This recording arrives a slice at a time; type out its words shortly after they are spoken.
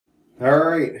All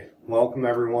right, welcome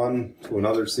everyone to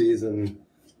another season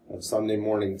of Sunday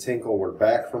Morning Tinkle. We're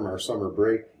back from our summer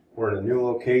break. We're in a new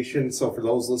location, so for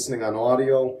those listening on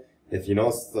audio, if you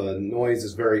notice the noise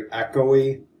is very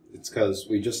echoey, it's because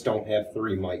we just don't have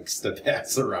 3 mics to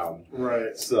pass around.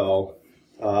 Right. So,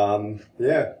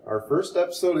 yeah, our first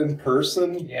episode in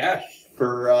person. Yes.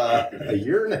 For a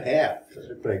year and a half,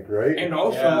 I think, right? And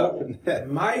also,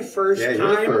 my first time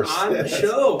on the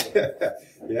show.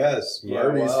 Yes,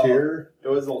 Marty's here. It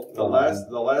was the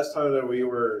last time that we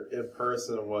were in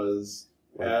person was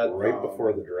right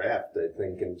before the draft, I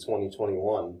think, in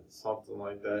 2021. Something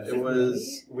like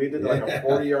that. We did like a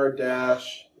 40-yard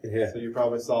dash, so you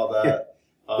probably saw that.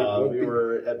 We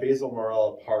were at Basil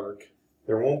Morella Park.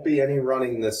 There won't be any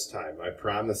running this time, I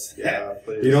promise. Yeah,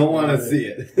 please. You don't want to see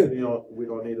it. We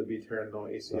don't need to be tearing no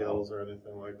ACLs or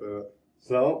anything like that.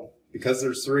 So, because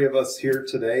there's 3 of us here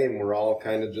today and we're all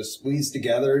kind of just squeezed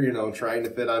together, trying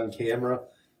to fit on camera,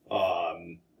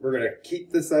 we're going to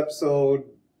keep this episode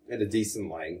at a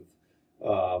decent length.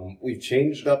 We've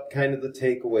changed up kind of the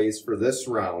takeaways for this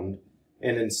round.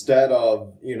 And instead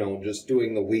of, just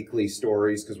doing the weekly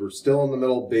stories, because we're still in the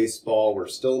middle of baseball, we're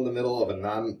still in the middle of a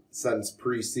nonsense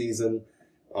preseason.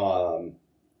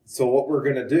 So what we're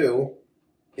going to do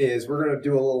is we're going to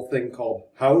do a little thing called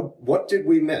What Did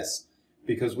We Miss?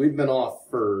 Because we've been off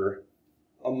for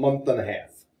a month and a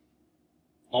half.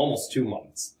 Almost 2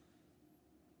 months.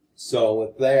 So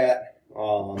with that,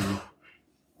 I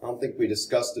don't think we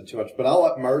discussed it too much, but I'll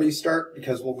let Marty start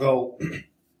because we'll go...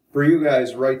 For you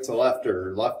guys, right to left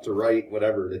or left to right,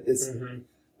 whatever it is.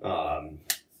 Mm-hmm.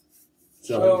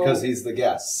 So because he's the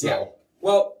guest. So. Yeah.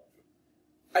 Well,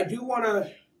 I do want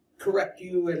to correct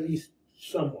you at least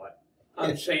somewhat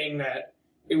on saying that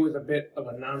it was a bit of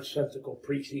a nonsensical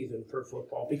preseason for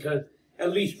football because,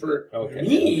 at least for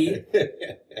me,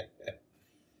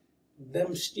 them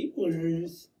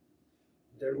Steelers,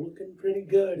 they're looking pretty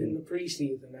good in the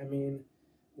preseason. I mean,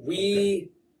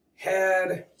 we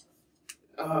had...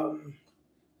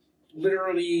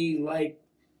 literally,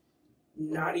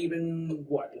 not even,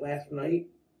 last night?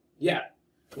 Yeah.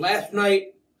 Last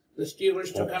night, the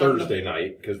Steelers took on Thursday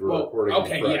night, because we're recording on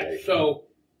Friday. Okay, yeah. So,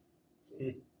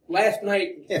 last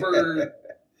night for,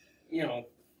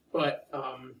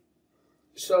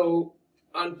 so,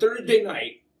 on Thursday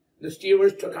night, the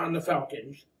Steelers took on the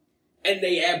Falcons, and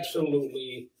they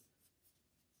absolutely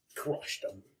crushed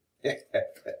them.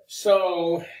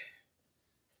 So...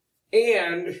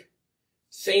 And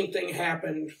same thing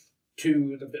happened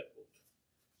to the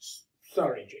Bills.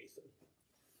 Sorry, Jason.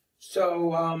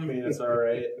 So, I mean, it's all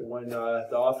right. When the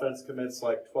offense commits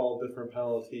 12 different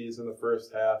penalties in the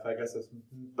first half, I guess it's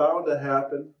bound to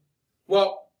happen.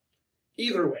 Well,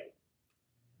 either way,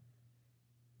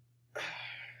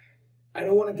 I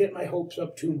don't want to get my hopes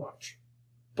up too much,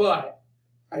 but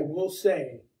I will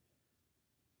say,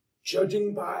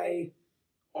 judging by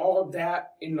all of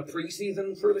that in the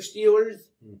preseason for the Steelers,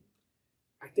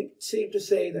 I think it's safe to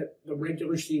say that the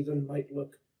regular season might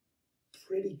look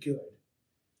pretty good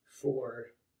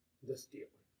for the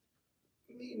Steelers.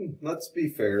 I mean, let's be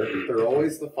fair. They're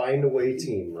always the find-a-way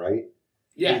team, right?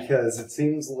 Yeah. Because it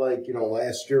seems like,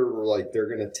 last year we're they're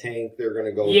going to tank, they're going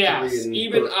to go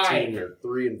 3-13 or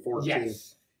 3-14.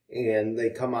 Yes. And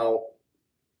they come out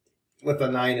with a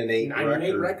 9-8 record.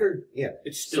 9-8 record. Yeah.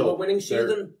 It's still a winning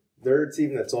season. They're a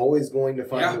team that's always going to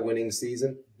find a winning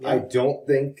season. Yeah. I don't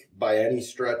think by any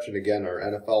stretch, and again, our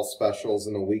NFL specials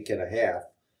in a week and a half,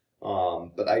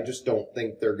 but I just don't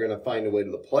think they're going to find a way to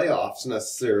the playoffs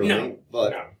necessarily. No, but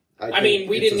no. I mean,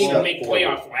 we didn't even make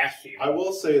playoffs last year. I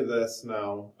will say this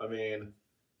now. I mean,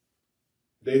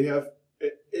 they have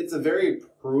it's a very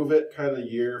prove-it kind of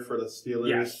year for the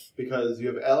Steelers because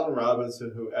you have Allen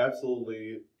Robinson, who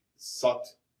absolutely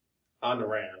sucked on the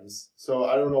Rams. So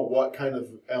I don't know what kind of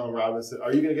Allen Robinson.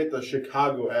 Are you going to get the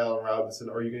Chicago Allen Robinson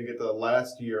or are you going to get the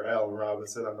last year Allen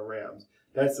Robinson on the Rams?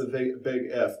 That's a big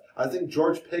if. I think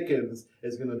George Pickens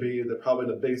is going to be probably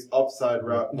the biggest upside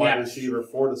wide receiver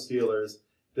for the Steelers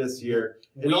this year.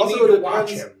 It also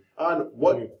depends on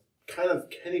what kind of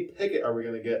Kenny Pickett are we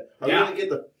going to get. Are we going to get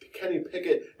the Kenny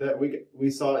Pickett that we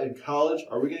saw in college?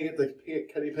 Are we going to get the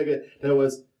Kenny Pickett that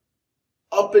was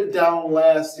up and down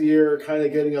last year, kind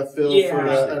of getting a feel for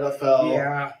the NFL?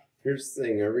 Yeah. Here's the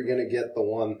thing. Are we going to get the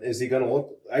one? Is he going to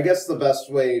look? I guess the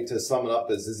best way to sum it up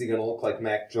is he going to look like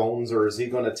Mac Jones or is he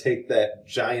going to take that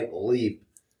giant leap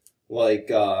like,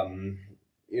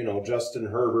 Justin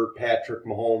Herbert, Patrick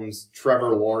Mahomes,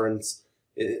 Trevor Lawrence?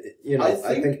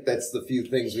 I think that's the few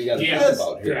things we got to think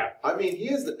about here. Yeah. I mean, he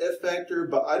is the it factor,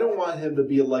 but I don't want him to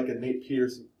be like a Nate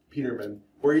Peterman,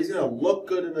 where he's going to look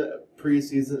good in the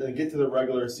preseason and get to the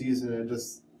regular season and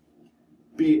just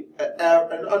be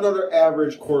another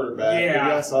average quarterback. Yeah. And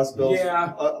yes, us Bills.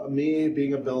 Yeah. Me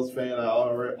being a Bills fan,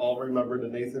 I'll remember the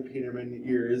Nathan Peterman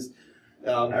years.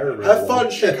 I remember Have fun,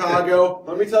 that. Chicago.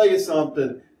 Let me tell you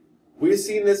something. We've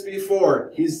seen this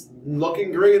before. He's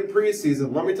looking great in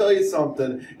preseason. Let me tell you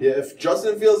something. If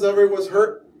Justin Fields ever was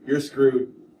hurt, you're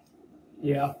screwed.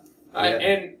 Yeah.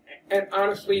 Yeah. And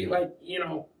honestly, like, you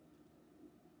know,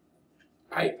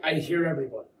 I hear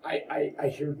everyone.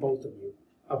 I hear both of you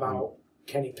about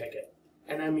Kenny Pickett.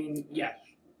 And I mean, yes,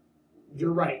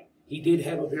 you're right. He did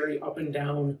have a very up and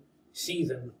down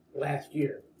season last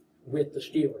year with the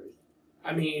Steelers.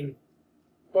 I mean,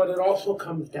 but it also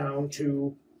comes down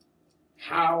to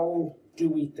how do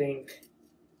we think,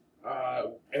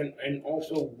 and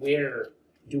also where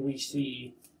do we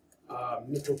see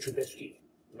Mitchell Trubisky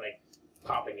like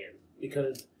popping in?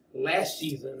 Because last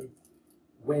season,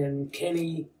 when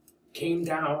Kenny came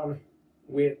down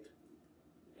with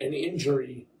an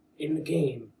injury in the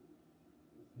game,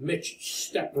 Mitch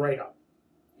stepped right up,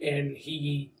 and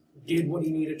he did what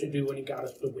he needed to do, and he got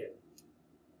us the win.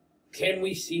 Can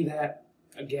we see that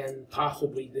again,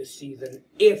 possibly this season,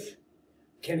 if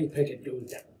Kenny Pickett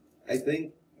goes down? I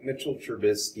think Mitchell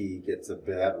Trubisky gets a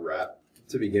bad rep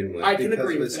to begin with. I can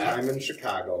agree with because that. of his time in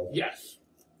Chicago. Yes.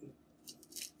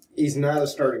 He's not a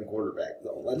starting quarterback,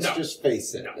 though. Let's just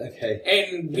face it. No. Okay.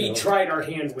 And we tried our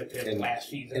hand with him last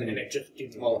season, and it just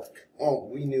didn't work. Oh,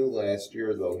 we knew last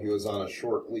year, though, he was on a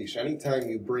short leash. Anytime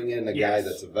you bring in a guy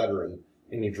that's a veteran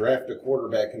and you draft a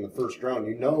quarterback in the first round,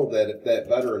 you know that if that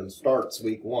veteran starts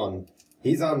week one,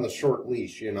 he's on the short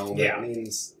leash, you know. That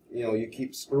means, you know, you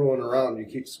keep screwing around, you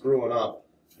keep screwing up,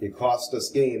 you cost us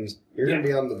games, you're going to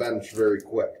be on the bench very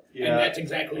quick. Yeah. And that's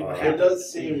exactly what happened. It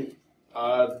does seem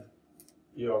odd,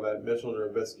 you know, that Mitchell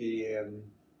Trubisky and,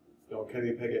 you know,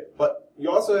 Kenny Pickett. But you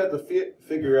also have to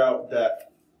figure out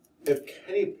that if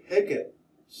Kenny Pickett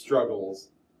struggles,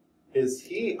 is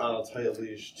he on a tight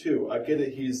leash too? I get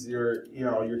it. He's your, you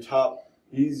know, your top.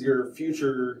 He's your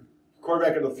future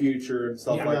quarterback of the future and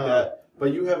stuff like that.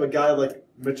 But you have a guy like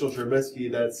Mitchell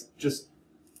Trubisky that's just,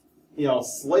 you know,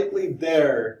 slightly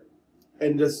there,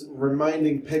 and just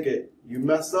reminding Pickett, you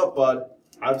messed up, bud.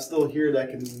 I'm still here that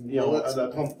can, you know. Let's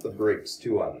pump the brakes,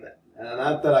 too, on that. And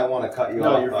not that I want to cut you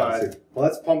off. No, you're fine. Well,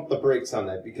 let's pump the brakes on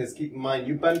that, because keep in mind,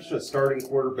 you bench a starting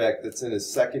quarterback that's in his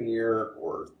second year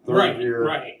or third year.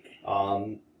 Right.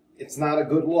 It's not a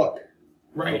good look.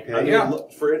 Right. Okay? I mean,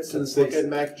 look, for instance, look at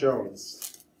Mac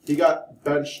Jones. He got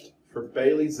benched for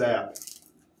Bailey Zapp.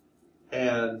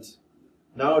 And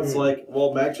now it's like,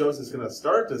 well, Mac Jones is going to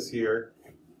start this year.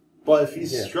 But if he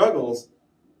struggles,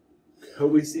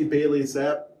 could we see Bailey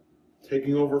Zapp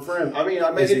taking over for him? I mean,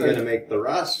 Is he going to make the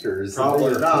rosters?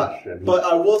 Probably not. But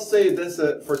I will say this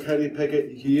for Kenny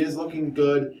Pickett. He is looking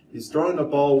good. He's throwing the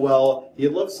ball well. He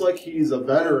looks like he's a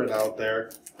veteran out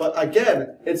there. But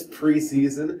again, it's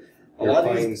preseason. You're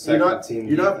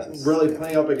not really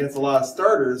playing up against a lot of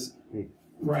starters.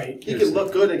 Right. He can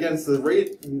look good against the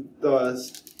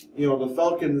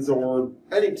Falcons or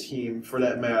any team for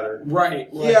that matter. Right.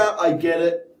 Yeah, I get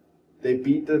it. They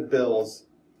beat the Bills.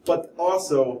 But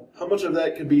also, how much of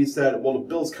that could be said, well, the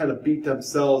Bills kind of beat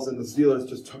themselves and the Steelers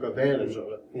just took advantage of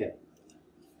it? Yeah.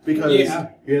 Because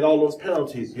you had all those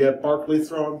penalties. You had Barkley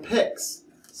throwing picks.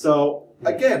 So,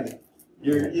 again,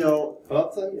 But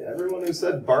I'll tell you, everyone who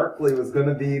said Barkley was going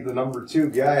to be the number 2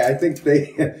 guy, I think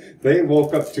they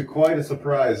woke up to quite a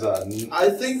surprise on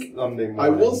Sunday morning. I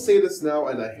will say this now,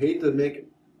 and I hate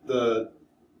to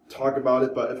talk about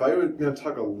it, but if I were going to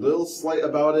talk a little slight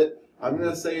about it, I'm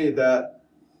going to say that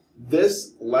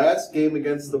this last game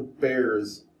against the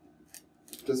Bears,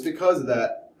 just because of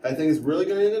that, I think is really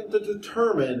going to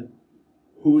determine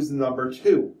who's number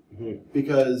 2. Mm-hmm.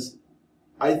 Because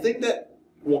I think that,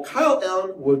 Kyle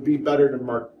Allen would be better than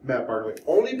Matt Barkley.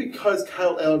 Only because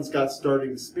Kyle Allen's got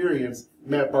starting experience,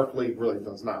 Matt Barkley really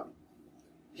does not.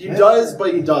 He does,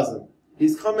 but he doesn't.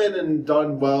 He's come in and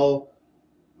done well.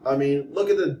 I mean, look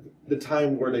at the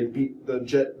time where they beat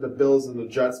the Bills and the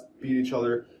Jets beat each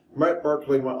other. Matt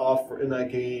Barkley went off in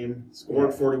that game,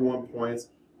 scored 41 points.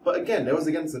 But again, that was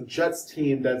against a Jets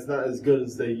team that's not as good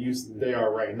as they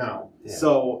are right now. Yeah.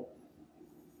 So,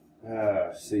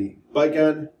 But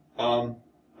again,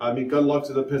 I mean, good luck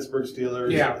to the Pittsburgh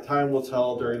Steelers. Yeah. Time will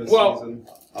tell during the season.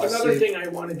 Another thing I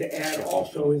wanted to add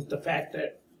also is the fact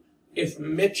that if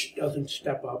Mitch doesn't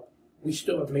step up, we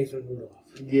still have Mason Rudolph.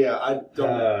 Yeah, I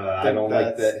don't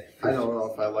like that. I don't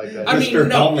know if I like that. I mean,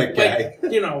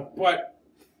 no, but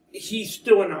he's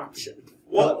still an option.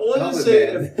 Well, let's just say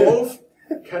if both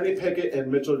Kenny Pickett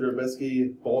and Mitchell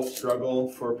Trubisky both struggle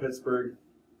for Pittsburgh,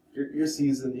 your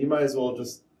season, you might as well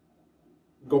just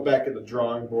go back at the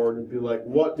drawing board and be like,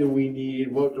 what do we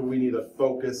need? What do we need to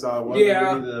focus on? What do we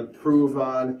need to improve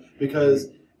on? Because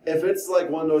if it's like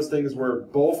one of those things where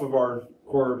both of our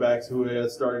quarterbacks who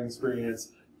have starting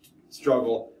experience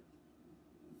struggle,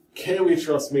 can we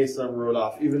trust Mason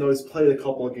Rudolph, even though he's played a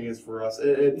couple of games for us?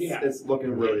 It's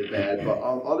looking really bad. But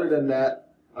other than that,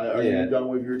 are you done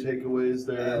with your takeaways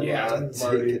there? I'll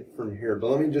take it from here. But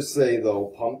let me just say,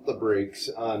 though, pump the brakes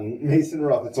on Mason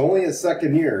Rudolph. It's only his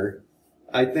second year.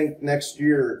 I think next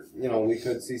year, we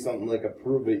could see something like a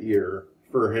prove-it year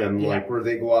for him, like where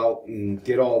they go out and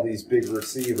get all these big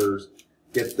receivers,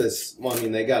 get this. Well, I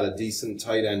mean, they got a decent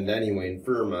tight end anyway in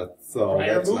Firma, so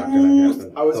that's not going to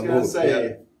happen. I was going to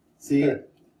say, see,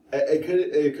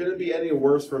 it couldn't be any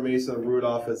worse for Mason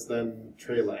Rudolph than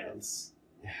Trey Lance,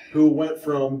 who went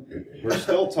from... We're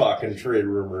still talking trade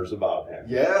rumors about him.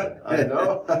 Yeah, I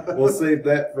know. We'll save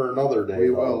that for another day.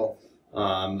 We will.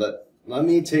 But let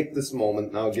me take this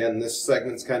moment. Now, again, this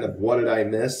segment's kind of what did I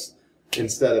miss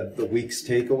instead of the week's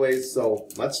takeaways. So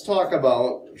let's talk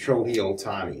about Shohei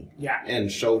Ohtani and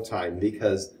Showtime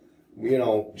because,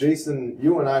 Jason,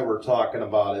 you and I were talking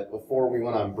about it before we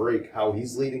went on break, how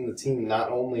he's leading the team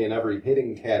not only in every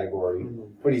hitting category,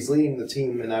 but he's leading the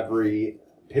team in every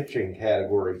pitching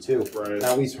category too. Right.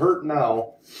 Now, he's hurt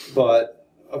now, but,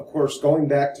 of course, going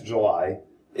back to July,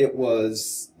 it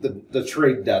was the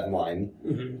trade deadline.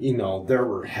 There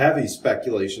were heavy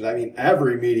speculation. I mean,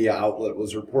 every media outlet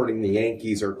was reporting the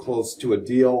Yankees are close to a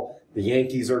deal. The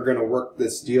Yankees are going to work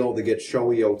this deal to get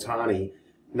Shohei Ohtani.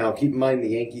 Now, keep in mind,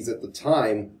 the Yankees at the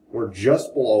time were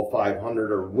just below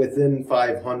 500 or within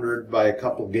 500 by a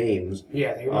couple games.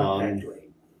 Yeah, they weren't that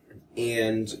great.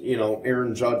 And,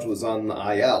 Aaron Judge was on the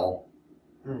IL.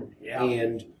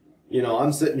 And,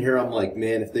 I'm sitting here, I'm like,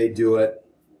 man, if they do it,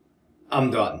 I'm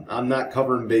done. I'm not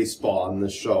covering baseball on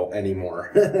this show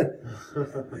anymore.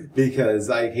 Because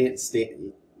I can't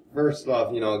stand... First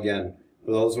off, again,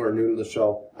 for those who are new to the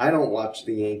show, I don't watch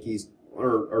the Yankees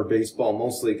or baseball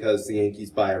mostly because the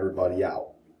Yankees buy everybody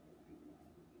out.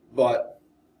 But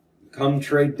come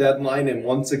trade deadline, and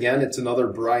once again, it's another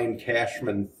Brian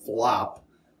Cashman flop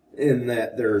in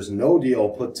that there's no deal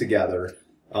put together.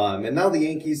 And now the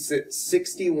Yankees sit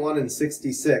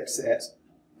 61-66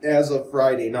 as of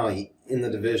Friday night in the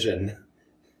division.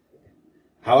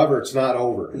 However, it's not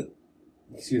over.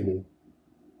 Excuse me.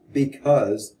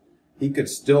 Because he could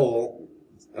still,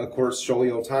 of course,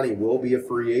 Shohei Ohtani will be a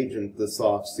free agent this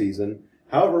offseason.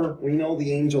 However, we know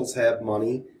the Angels have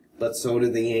money, but so do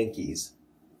the Yankees.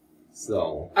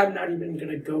 So I'm not even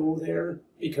going to go there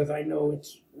because I know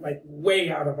it's like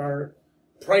way out of our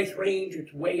price range.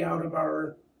 It's way out of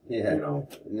our... No,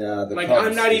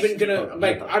 I'm not even gonna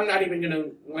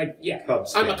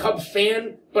Cubs I'm fan. a Cubs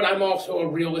fan, but I'm also a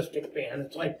realistic fan.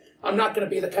 It's like I'm not gonna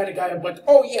be the kind of guy who's like,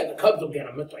 oh yeah, the Cubs will get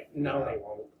him. It's like, no, they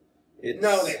won't.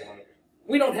 No, they won't.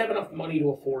 We don't have enough money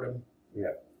to afford him.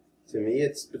 Yeah. To me,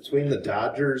 it's between the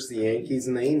Dodgers, the Yankees,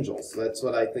 and the Angels. That's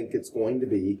what I think it's going to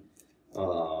be.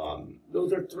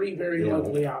 Those are three very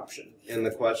lovely options. And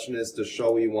the question is, does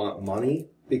Shohei want money?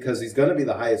 Because he's going to be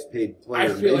the highest paid player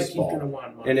in baseball. I feel like he's going to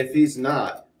want money. And if he's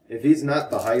not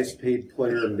the highest paid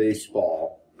player in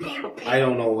baseball, I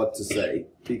don't know what to say.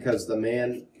 Because the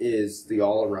man is the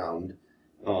all-around,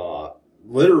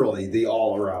 literally the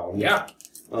all-around. Yeah.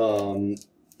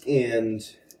 And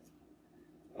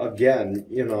again,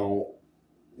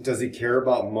 does he care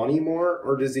about money more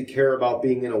or does he care about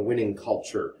being in a winning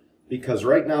culture? Because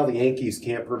right now the Yankees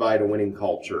can't provide a winning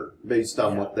culture based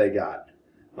on what they got.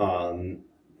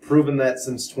 Proven that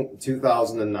since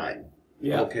 2009.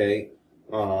 Yeah. Okay.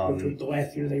 Which was the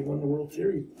last year they won the World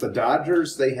Series. The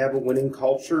Dodgers, they have a winning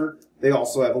culture. They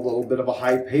also have a little bit of a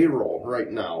high payroll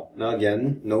right now. Now,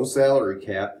 again, no salary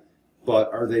cap.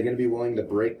 But are they going to be willing to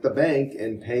break the bank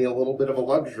and pay a little bit of a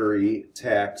luxury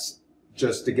tax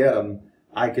just to get them?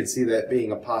 I could see that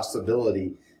being a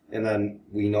possibility. And then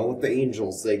we know with the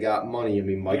Angels, they got money. I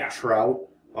mean, Mike Trout,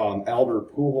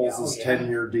 Albert Pujols'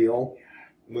 10-year deal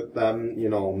with them,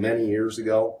 many years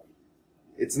ago.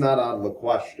 It's not out of the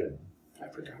question. I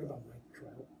forgot about Mike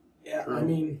Trout. Yeah, true. I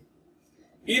mean,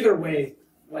 either way,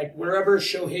 like wherever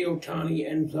Shohei Ohtani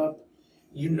ends up,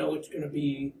 it's going to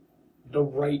be the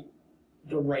right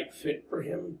fit for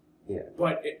him. Yeah.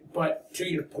 But to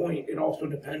your point, it also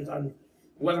depends on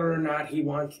whether or not he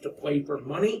wants to play for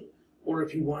money or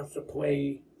if he wants to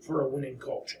play for a winning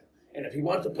culture. And if he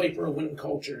wants to play for a winning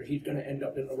culture, he's going to end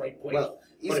up in the right place. Well,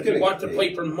 but if he wants to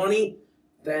play for money,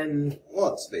 then... Well,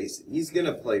 let's face it, he's going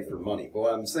to play for money. But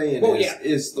what I'm saying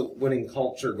is the winning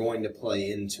culture going to play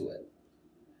into it?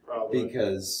 Probably.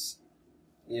 Because,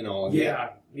 again,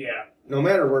 Yeah. no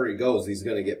matter where he goes, he's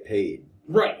going to get paid.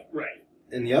 Right.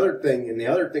 And the other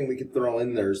thing we could throw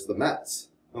in there is the Mets.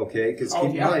 Okay, because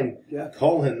keep in mind,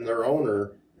 Cohen, their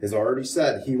owner, has already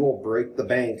said he will break the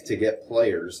bank to get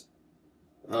players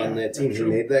on that team. He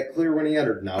made that clear when he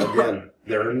entered. Now, again,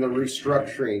 they're in the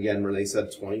restructuring again where they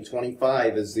said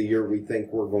 2025 is the year we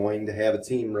think we're going to have a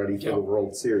team ready for the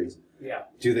World Series. Yeah.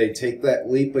 Do they take that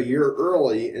leap a year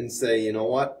early and say, you know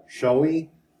what, shall we?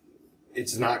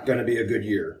 It's not going to be a good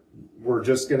year. We're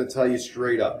just going to tell you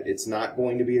straight up, it's not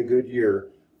going to be a good year,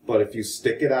 but if you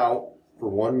stick it out for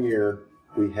 1 year,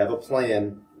 we have a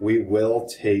plan. We will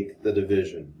take the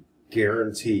division.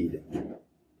 Guaranteed.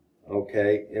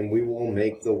 Okay? And we will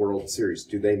make the World Series.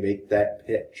 Do they make that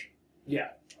pitch? Yeah.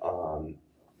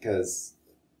 Because,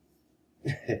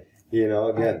 you know,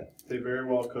 again. They very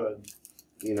well could.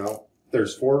 You know,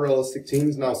 there's 4 realistic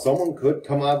teams. Now, someone could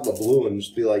come out of the blue and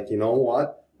just be like, you know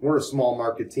what? We're a small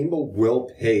market team, but we'll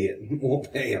pay it. We'll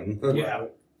pay them. Yeah.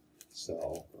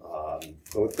 So,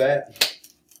 with that.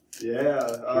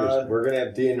 Yeah. We're going to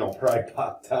have Daniel probably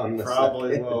pop down this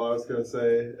Probably second. will. I was going to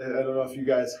say, I don't know if you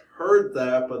guys heard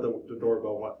that, but the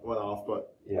doorbell went off.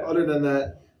 But other than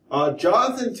that,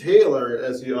 Jonathan Taylor,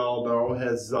 as you all know,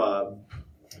 has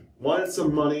wanted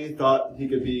some money, thought he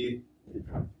could be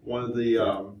one of the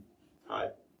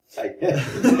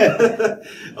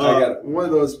one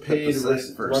of those paid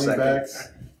running backs.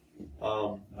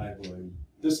 I believe.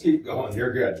 Just keep going.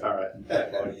 You're good. All right.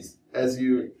 As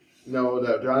you know,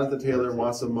 that Jonathan Taylor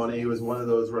wants some money. He was one of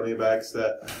those running backs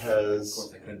that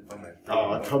has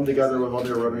come together with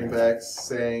other running backs,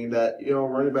 saying that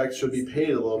running backs should be paid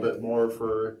a little bit more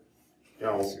for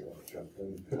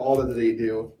all that they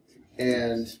do.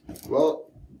 And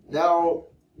now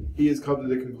he has come to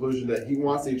the conclusion that he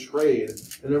wants a trade.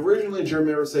 And originally,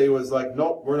 Jeremy Irsay was like,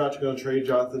 nope, we're not going to trade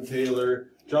Jonathan Taylor.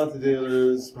 Jonathan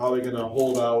Taylor is probably going to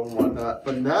hold out and whatnot.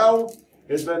 But now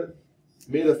it's been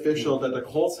made official that the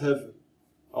Colts have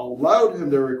allowed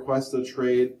him to request a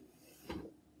trade.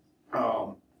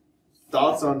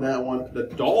 Thoughts on that one? The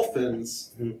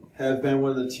Dolphins have been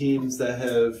one of the teams that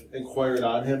have inquired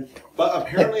on him, but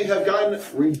apparently have gotten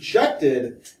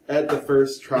rejected at the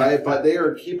first try, but they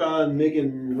are keep on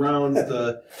making rounds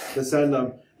to send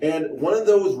them. And one of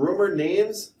those rumored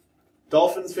names,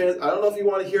 Dolphins fans, I don't know if you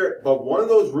want to hear it, but one of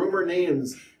those rumored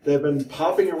names that have been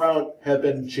popping around have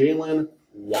been Jalen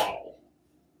Waddle.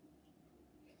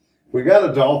 We got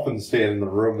a Dolphins fan in the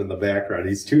room in the background.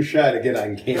 He's too shy to get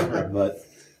on camera, but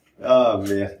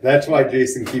man, that's why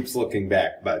Jason keeps looking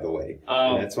back. By the way,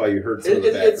 and that's why you heard some of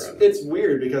the background. It's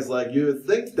weird because you would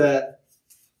think that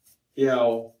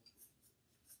the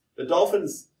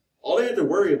Dolphins, all they have to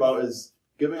worry about is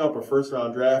giving up a first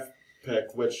round draft pick,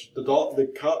 which the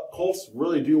Colts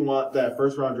really do want that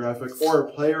first round draft pick or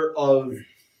a player of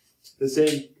the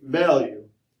same value.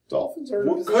 Dolphins are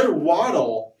could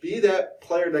Waddle be that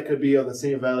player that could be of the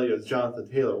same value as Jonathan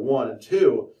Taylor? 1 and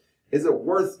 2, is it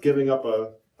worth giving up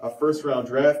a first round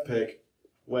draft pick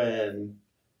when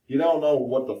you don't know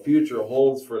what the future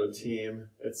holds for the team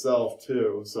itself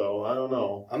too? So I don't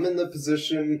know. I'm in the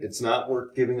position it's not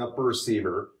worth giving up a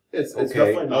receiver. It's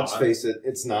definitely not. Let's face it,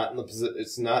 it's not in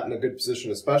a good position,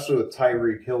 especially with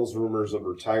Tyreek Hill's rumors of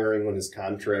retiring when his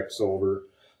contract's over.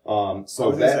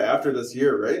 So that after this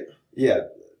year, right? Yeah.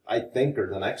 I think, or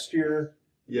the next year.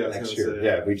 Yeah, next year.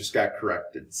 Yeah, we just got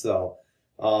corrected. So,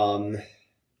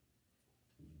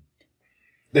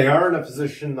 they are in a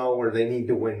position though where they need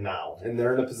to win now, and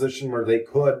they're in a position where they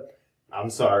could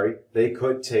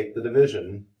take the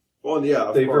division. Well,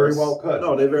 yeah, they very well could.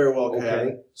 No, they very well can.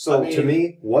 Okay. So to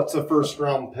me, what's a first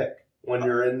round pick when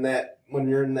you're in that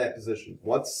position?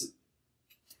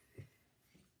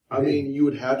 You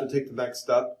would have to take the next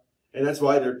step. And that's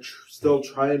why they're still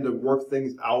trying to work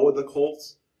things out with the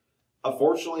Colts.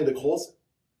 Unfortunately, the Colts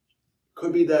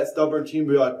could be that stubborn team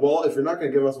to be like, well, if you're not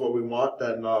going to give us what we want,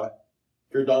 then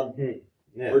you're done.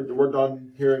 Yeah. We're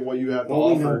done hearing what you have to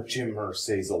offer. We know Jim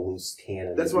Irsay's a loose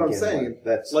cannon. That's what I'm saying.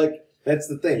 That's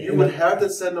the thing. You would have to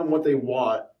send them what they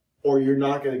want, or you're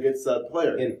not going to get that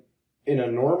player. In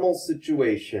a normal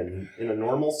situation,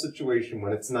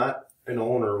 when it's not an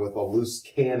owner with a loose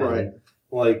cannon. Right.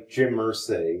 Like Jim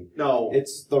Irsay. No.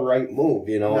 It's the right move,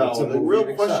 No, it's a the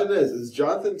real question is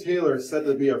Jonathan Taylor set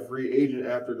to be a free agent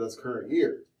after this current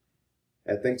year?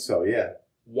 I think so, yeah.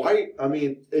 Why?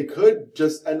 It could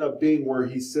just end up being where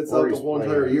he sits out the whole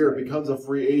entire year, becomes a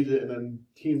free agent, and then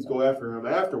teams go after him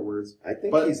afterwards. I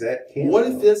think he's at camp. What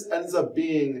if this ends up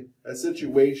being a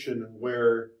situation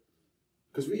where,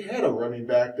 because we had a running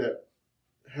back that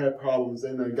had problems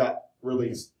and then got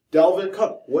released. Dalvin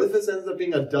Cook. What if this ends up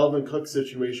being a Dalvin Cook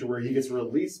situation where he gets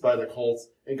released by the Colts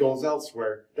and goes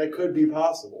elsewhere? That could be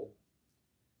possible.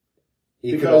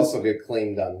 He could also get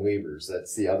claimed on waivers.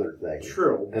 That's the other thing.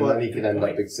 True. And then he could end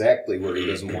up exactly where he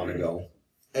doesn't want to go.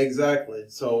 Exactly.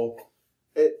 So,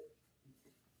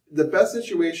 the best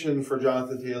situation for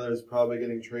Jonathan Taylor is probably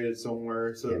getting traded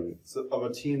somewhere of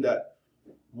a team that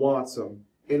wants him.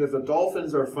 And if the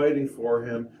Dolphins are fighting for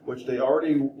him, which they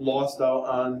already lost out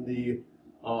on the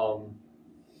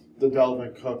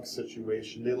Dalvin Cook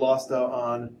situation, they lost out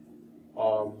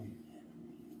on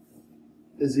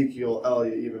Ezekiel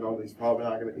Elliott, even though he's probably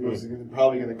not going to. He was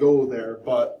probably going to go there,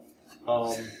 but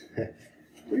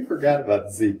we forgot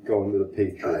about Zeke going to the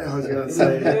Patriots. I was going to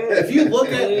say, if you look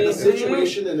at the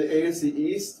situation in the AFC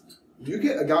East, you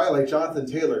get a guy like Jonathan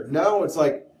Taylor. Now it's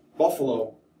like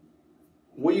Buffalo.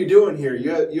 What are you doing here?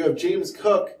 You have James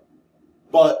Cook,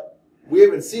 but we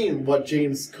haven't seen what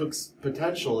James Cook's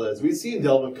potential is. We've seen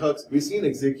Dalvin Cook's, we've seen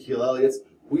Ezekiel Elliott's,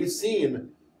 we've seen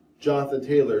Jonathan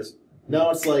Taylor's.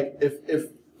 Now it's like if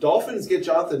Dolphins get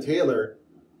Jonathan Taylor,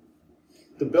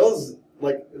 the Bills,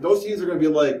 like, those teams are going to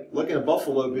be like looking at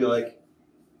Buffalo and be like,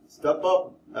 step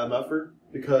up, MFer,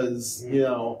 because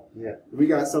we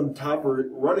got some top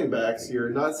running backs here.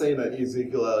 Not saying that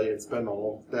Ezekiel Elliott's been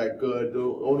all that good. The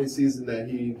only season that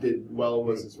he did well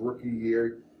was his rookie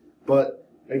year. But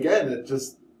again,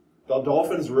 the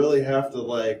Dolphins really have to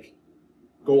like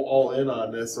go all in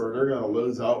on this, or they're going to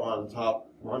lose out on top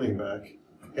running back.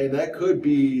 And that could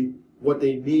be what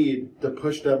they need to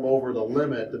push them over the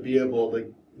limit to be able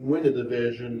to win the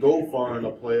division, go far in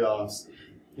the playoffs.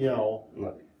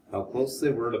 Look how close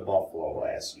they were to Buffalo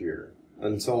last year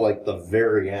until like the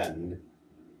very end.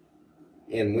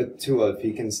 And with Tua, if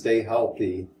he can stay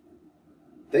healthy,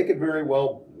 they could very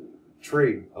well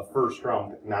trade a first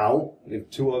round pick. Now, if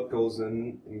Tua goes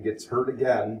in and gets hurt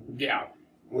again,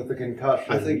 with a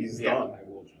concussion, I think he's done.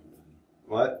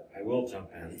 What? I will jump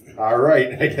in. All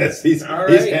right. I guess he's had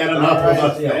enough of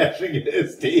us smashing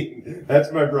his team.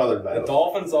 That's my brother, by the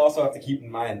Dolphins also have to keep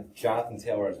in mind Jonathan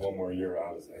Taylor has one more year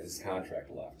out of his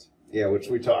contract left. Yeah, which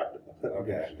we talked about.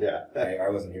 Okay. Yeah. I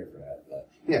wasn't here for that. But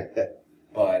yeah.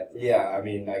 But, yeah, I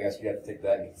mean, I guess you have to take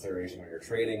that into consideration when you're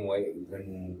trading.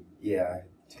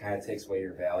 It kind of takes away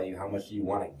your value. How much do you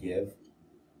want to give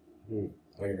when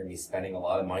you're going to be spending a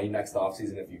lot of money next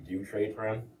offseason if you do trade for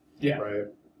him? Yeah. Right.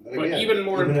 But again, even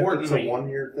more importantly, it's a 1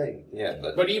 year thing. Yeah,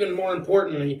 but even more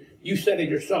importantly, you said it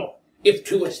yourself. If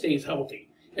Tua stays healthy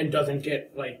and doesn't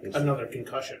get like another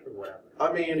concussion or whatever,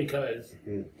 I mean, because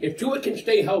if Tua can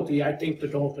stay healthy, I think the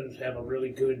Dolphins have a really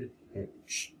good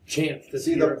chance to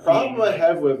see. The problem I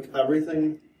have with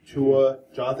everything Tua,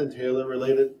 Jonathan Taylor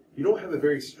related, you don't have a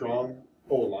very strong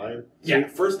O-line. So yeah.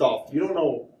 First off, you don't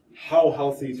know how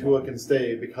healthy Tua can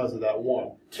stay because of that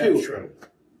one. That's true.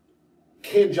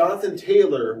 Can Jonathan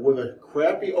Taylor, with a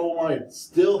crappy O-line,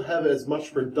 still have as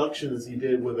much production as he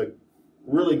did with a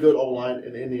really good O-line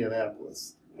in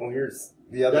Indianapolis? Well, here's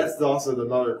the other. That's also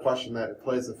another question that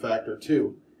plays a factor,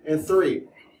 too. And 3,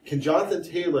 can Jonathan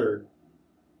Taylor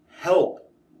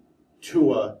help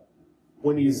Tua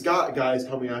when he's got guys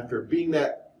coming after, being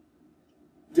that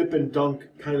dip and dunk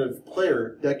kind of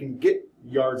player that can get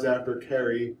yards after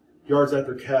carry, yards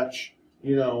after catch,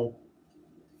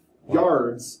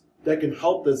 yards that can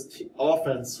help this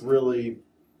offense really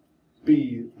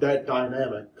be that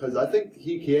dynamic? Because I think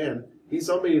he can. He's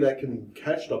somebody that can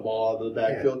catch the ball out of the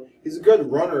backfield. Yeah. He's a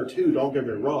good runner, too, don't get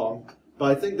me wrong.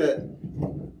 But I think that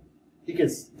he can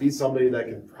be somebody that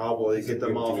can probably get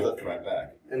them off the right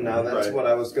back. And now that's what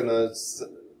I was going to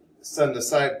send a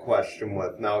side question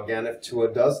with. Now, again, if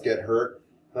Tua does get hurt,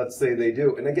 let's say they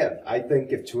do. And again, I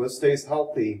think if Tua stays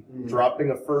healthy, dropping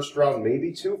a first round,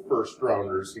 maybe 2 first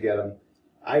rounders to get him,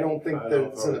 I don't think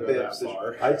that's in a bad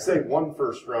position. I'd say 1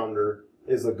 first rounder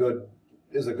is a good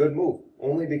move.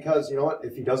 Only because, you know what,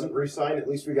 if he doesn't re-sign, at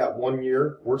least we got 1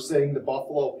 year. We're saying to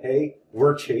Buffalo, hey,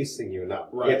 we're chasing you now.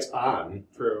 Right. It's on.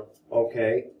 True.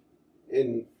 Okay?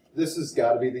 And this has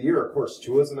got to be the year. Of course,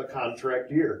 Tua's in a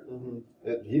contract year.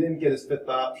 Mm-hmm. He didn't get his 5th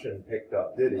option picked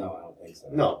up, did he? No, I don't think so.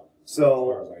 No. As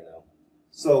far as I know.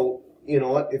 So, you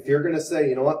know what, if you're going to say,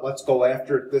 you know what, let's go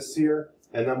after it this year,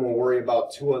 and then we'll worry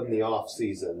about Tua in the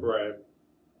offseason. Right.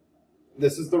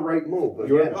 This is the right move.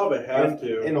 You would probably have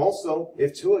to. And also,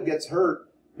 if Tua gets hurt,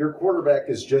 your quarterback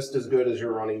is just as good as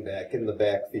your running back in the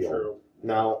backfield. True.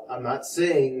 Now, I'm not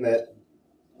saying that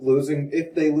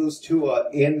if they lose Tua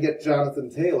and get Jonathan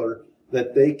Taylor,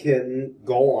 that they can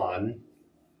go on,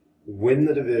 win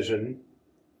the division,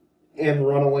 and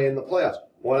run away in the playoffs.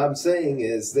 What I'm saying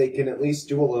is they can at least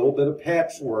do a little bit of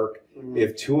patchwork. Mm-hmm.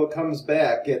 If Tua comes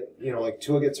back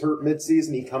Tua gets hurt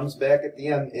midseason, he comes back at the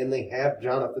end, and they have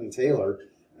Jonathan Taylor.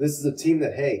 This is a team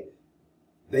that, hey,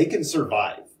 they can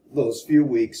survive. those few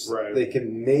weeks, Right. they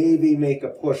can maybe make a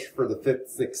push for the 5th,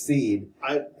 6th seed.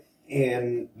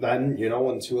 And then,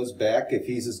 when Tua's back, if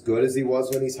he's as good as he was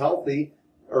when he's healthy,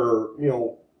 or,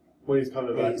 when he's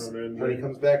coming back from when injury. he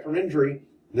comes back from injury,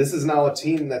 this is now a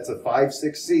team that's a 5,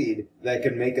 6 seed that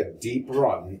can make a deep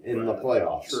run in the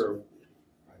playoffs. True.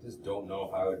 I just don't know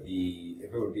if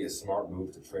it would be a smart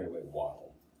move to trade away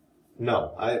Waddle.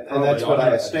 No, and that's what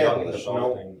I established.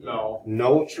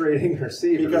 No trading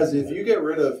receivers. Because if you get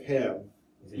rid of him,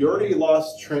 you already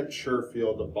lost Trent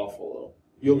Sherfield to Buffalo.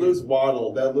 You lose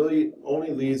Waddle. That literally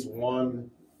only leaves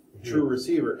one true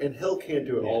receiver, and Hill can't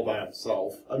do it all by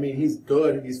himself. I mean, he's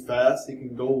good. He's fast. He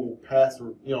can go past,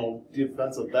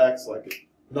 defensive backs like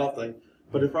nothing.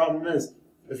 But the problem is,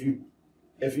 if he's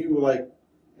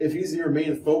your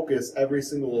main focus every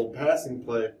single passing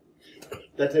play,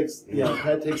 that takes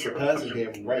the passing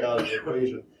game right out of the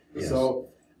equation. Yes. So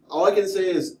all I can say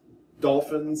is,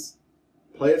 Dolphins,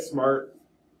 play it smart,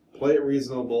 play it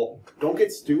reasonable. Don't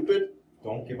get stupid.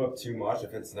 Don't give up too much.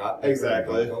 If it's not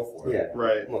exactly, go for it. Yeah,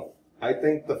 right. Look, I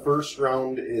think the first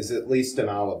round is at least an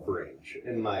olive branch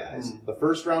in my eyes. The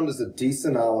first round is a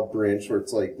decent olive branch where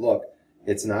it's like, look,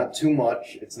 it's not too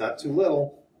much, it's not too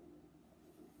little,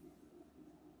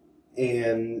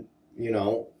 and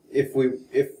if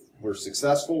we're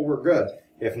successful, we're good.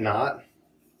 If not,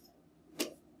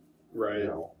 right.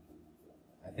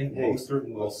 I think Mostert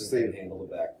and Wilson can handle the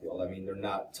backfield. I mean, they're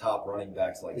not top running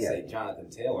backs like, say, Jonathan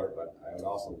Taylor, but I would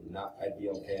also I'd be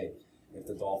okay if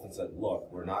the Dolphins said,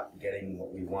 look, we're not getting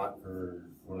what we want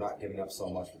we're not giving up so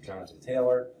much for Jonathan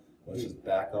Taylor. Let's just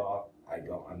back off. I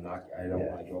don't want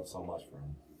to give up so much for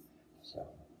him. So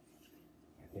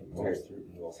I think Mostert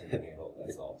and Wilson can handle it.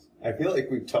 That's all. I feel like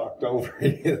we've talked over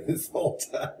you this whole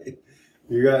time.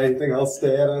 You got anything else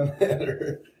to add on that?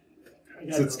 Or?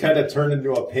 It's kind of turned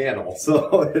into a panel,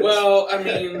 so it's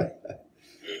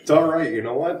all right. You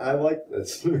know what? I like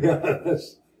this, to be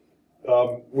honest.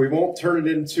 We won't turn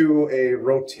it into a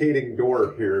rotating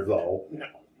door here, though. No.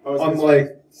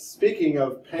 Speaking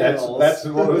of panels, that's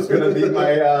what was going to be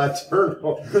my turn.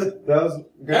 That was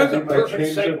going to be my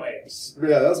perfect segue.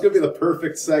 Yeah, that was going to be the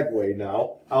perfect segue.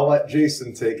 Now I'll let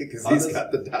Jason take it because he's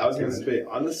got the document. I was going to say,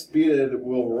 Undisputed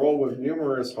will roll with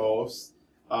numerous hosts.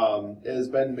 It has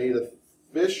been made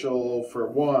official for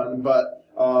one, but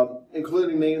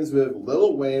including names with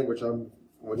Lil Wayne, which is kind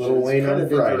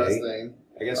of interesting.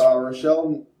 I guess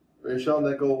Rachel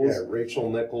Nichols. Yeah,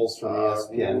 Rachel Nichols from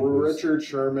ESPN. Richard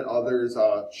Sherman, others.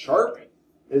 Sharp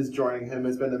is joining him.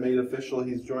 It's been made official.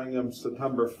 He's joining him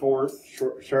September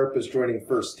 4th. Sharp is joining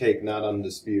First Take, not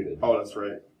Undisputed. Oh, that's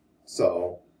right.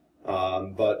 So,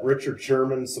 but Richard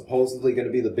Sherman's supposedly going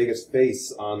to be the biggest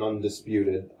face on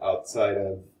Undisputed outside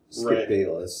of Skip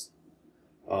Bayless.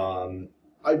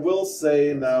 I will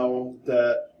say now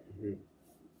that,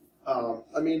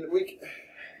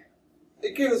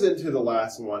 it goes into the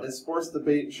last one. Is sports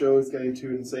debate shows getting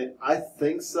too insane? I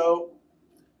think so.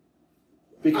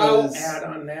 I'll add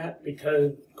on that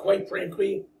because, quite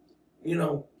frankly,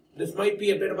 this might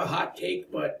be a bit of a hot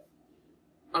take, but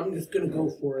I'm just going to go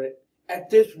for it.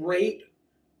 At this rate,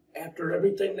 after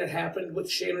everything that happened with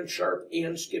Shannon Sharp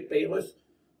and Skip Bayless,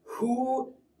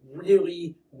 who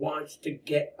really wants to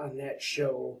get on that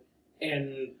show?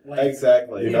 And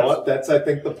exactly. You know what? That's, I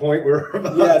think, the point we're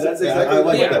about. Yeah, that's exactly I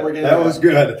like that. We're getting that was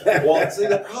good. Well, see,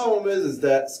 the problem is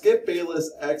that Skip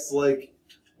Bayless acts like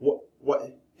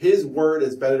what his word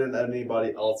is better than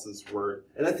anybody else's word,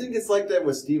 and I think it's like that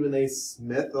with Stephen A.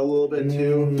 Smith a little bit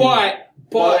too. But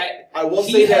I will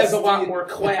he say has a lot more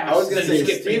class. I was going to say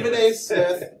Stephen A.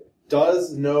 Smith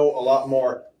does know a lot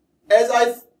more, as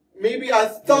I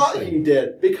thought he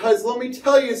did. Because let me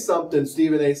tell you something,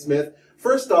 Stephen A. Smith.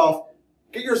 First off,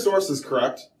 get your sources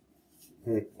correct.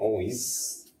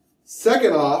 Always.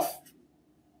 Second off,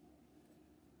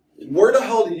 where the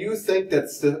hell do you think that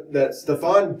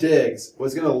Stephon Diggs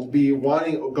was going to be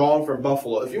wanting gone from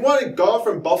Buffalo? If you wanted gone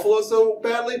from Buffalo so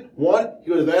badly, one, he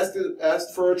would have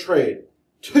asked for a trade.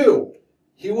 Two,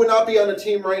 he would not be on the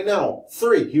team right now.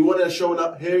 Three, he wouldn't have shown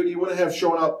up. He wouldn't have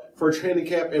shown up for a training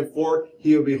camp. And four,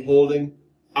 he would be holding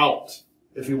out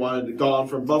if he wanted to gone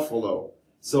from Buffalo.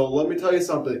 So let me tell you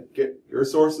something. Get your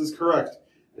sources correct.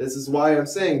 This is why I'm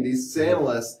saying these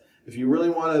analysts, if you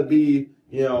really want to be,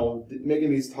 making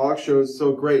these talk shows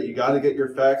so great, you got to get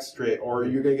your facts straight, or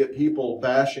you're going to get people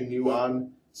bashing you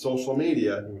on social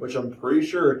media, which I'm pretty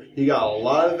sure he got a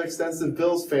lot of extensive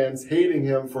Bills fans hating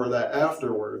him for that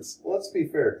afterwards. Well, let's be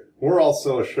fair. We're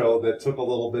also a show that took a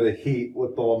little bit of heat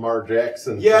with the Lamar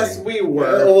Jackson Yes, thing. we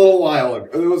were. A little while ago.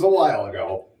 It was a while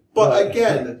ago. But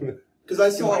again, because I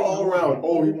saw all around,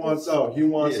 he wants out,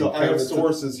 I have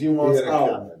sources, he wants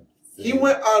out. He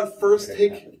went on First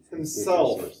Take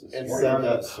himself and said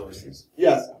that. Sources.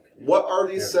 Yes. What are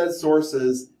these said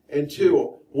sources? And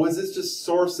two, was this just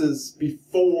sources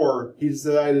before he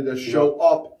decided to show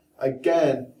up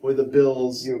again with the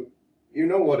Bills? You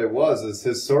know what it was, is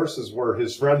his sources were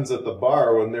his friends at the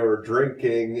bar when they were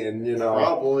drinking and,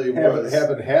 Probably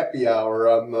having happy hour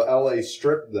on the LA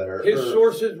Strip there. His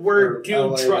sources were,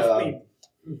 dude, trust me.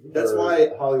 That's why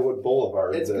Hollywood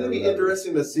Boulevard. It's going to be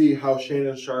interesting to see how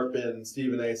Shannon Sharp and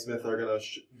Stephen A. Smith are going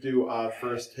to do on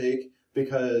First Take,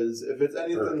 because if it's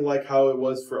anything like how it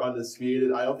was for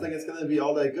Undisputed, I don't think it's going to be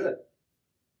all that good.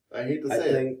 I hate to say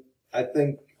it. I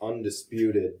think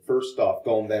Undisputed, first off,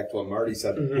 going back to what Marty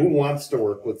said, who wants to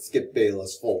work with Skip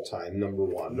Bayless full time, number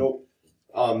one? Nope.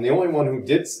 The only one who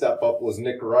did step up was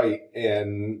Nick Wright,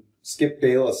 and Skip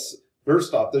Bayless.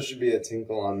 First off, this should be a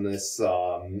tinkle on this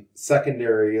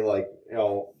secondary,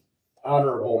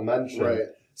 honorable mention. Right.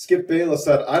 Skip Bayless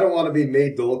said, I don't want to be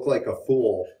made to look like a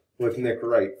fool with Nick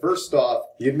Wright. First off,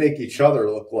 you'd make each other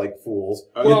look like fools.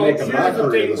 Well, you'd make a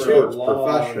mockery of the sports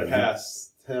profession. Past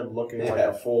him looking like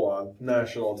a fool on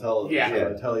national television. Yeah.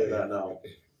 I tell you that now.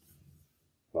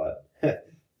 But,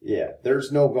 yeah,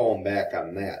 there's no going back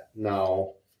on that.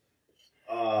 Now,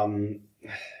 and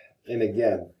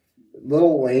again,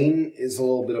 Lil Wayne is a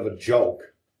little bit of a joke.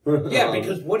 Yeah,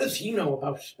 because what does he know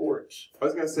about sports? I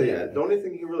was going to say, the only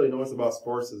thing he really knows about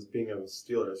sports is being a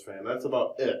Steelers fan. That's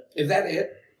about it. Is that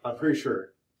it? I'm pretty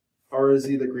sure. Or is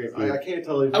he the Green? I can't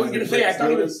tell you. I was going to say, I thought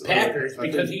he was Packers,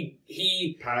 because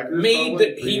he Packers made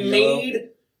probably?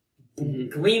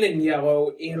 green and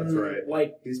yellow in, That's right.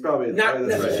 like, He's probably not that's right.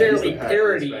 necessarily He's a Packers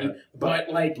parody, fan. but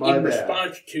like My in bad.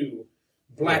 response to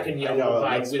black and I yellow know,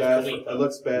 by it Wiz looks bad. Khalifa. It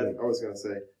looks bad. I was going to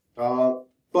say.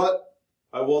 But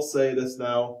I will say this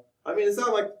now. I mean, it's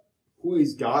not like who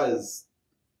he's got is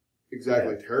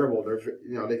exactly terrible. They're,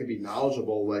 they could be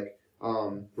knowledgeable. Like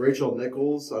Rachel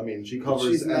Nichols. I mean, she covers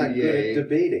She's not NBA. good at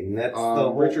debating. That's the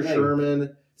whole Richard thing.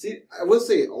 Sherman. See, I would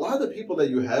say a lot of the people that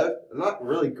you have are not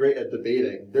really great at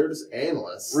debating. They're just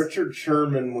analysts. Richard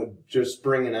Sherman would just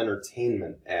bring an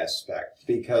entertainment aspect,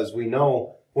 because we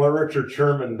know what Richard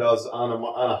Sherman does on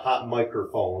a hot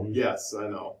microphone. Yes, I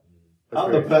know. That's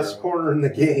On the very best true. corner in the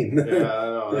game. Yeah, I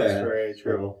know. That's Yeah. very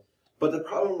true. But the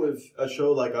problem with a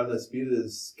show like Undisputed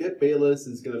is Skip Bayless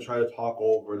is going to try to talk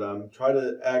over them, try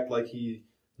to act like he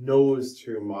knows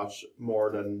too much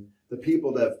more than the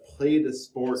people that have played the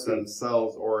sports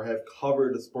themselves or have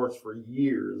covered the sports for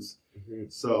years.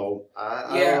 So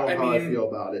I don't know how I feel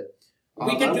about it.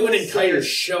 We could do an entire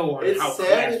show on how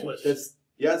classless.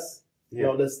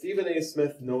 That Stephen A.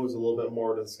 Smith knows a little bit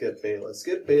more than Skip Bayless.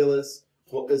 Skip Bayless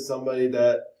is somebody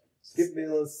that Skip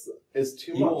Bayless is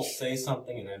too He much. will say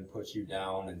something and then put you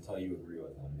down until you agree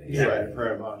with him. Basically. Yeah. Right,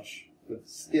 pretty much.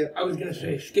 Skip. I was going to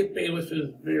say, Skip Bayless is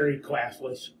very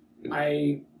classless.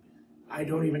 I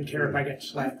don't even care if I get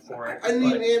slapped for it. I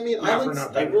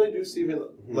really do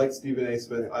like Stephen A.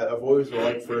 Smith. I've always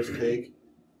liked First Take.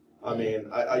 I mean,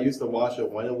 I used to watch it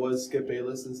when it was Skip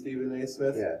Bayless and Stephen A.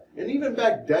 Smith. Yeah. And even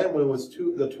back then when it was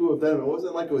the two of them, it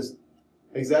wasn't like it was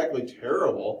exactly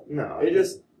terrible. No. It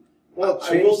just it I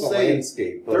changed will the say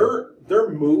landscape. their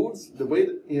moods, the way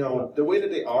that the way that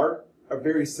they are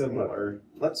very similar.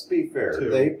 Let's be fair. Too.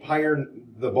 They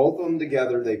both of them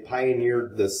together. They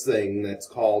pioneered this thing that's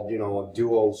called, a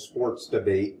duo sports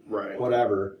debate, Right.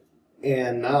 whatever.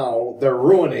 And now they're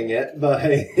ruining it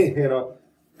by,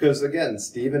 because again,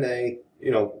 Stephen A.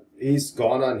 He's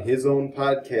gone on his own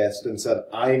podcast and said,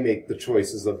 "I make the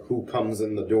choices of who comes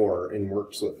in the door and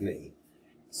works with me."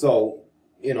 So,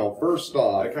 first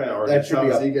off, That kind of that should be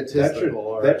sounds up,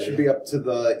 egotistical that should be up to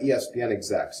the ESPN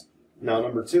execs. Now,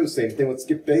 number two, same thing with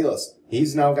Skip Bayless.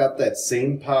 He's now got that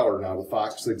same power. Now, the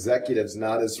Fox executives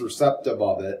not as receptive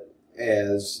of it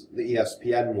as the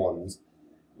ESPN ones.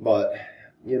 But,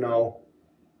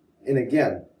 and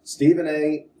again, Stephen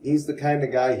A., he's the kind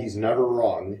of guy, he's never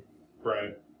wrong.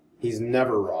 Right. He's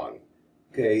never wrong.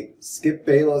 Okay, Skip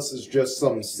Bayless is just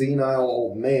some senile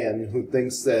old man who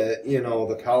thinks that,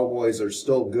 the Cowboys are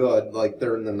still good, like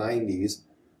they're in the 90s.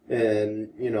 And,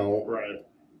 Right.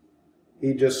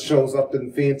 he just shows up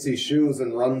in fancy shoes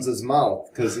and runs his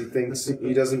mouth because he thinks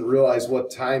he doesn't realize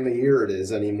what time of year it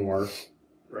is anymore.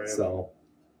 Right. So,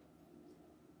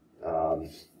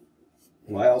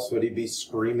 why else would he be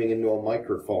screaming into a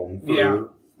microphone for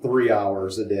 3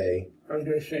 hours a day? I was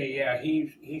going to say, yeah,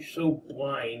 he's so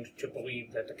blind to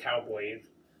believe that the Cowboys,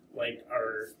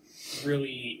 are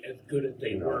really as good as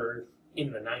they were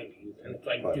in the 90s. And it's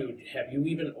like, dude, have you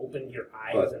even opened your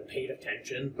eyes and paid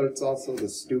attention? But it's also the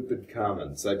stupid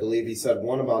comments. I believe he said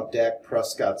one about Dak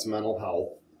Prescott's mental health.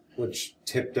 which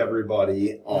tipped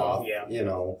everybody off, yeah. you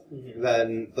know. Mm-hmm.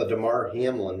 Then the DeMar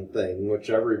Hamlin thing, which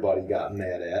everybody got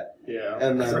mad at. Yeah.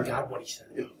 And I then forgot what he said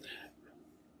about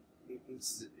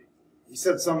that. he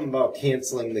said something about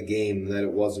canceling the game, that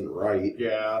it wasn't right.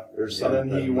 Yeah. Or something.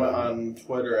 And then he went on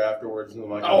Twitter afterwards and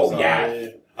was like, Oh, I'm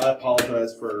sorry. I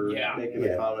apologize for making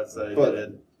the comments that I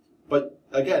did. But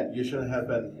again, you shouldn't have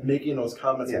been making those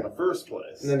comments in the first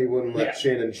place. And then he wouldn't let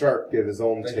Shannon Sharp give his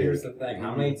own take. But here's the thing.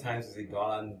 How many times has he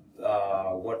gone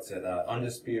on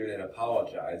Undisputed and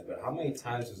apologized? But how many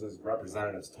times has his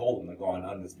representatives told him to go on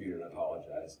Undisputed and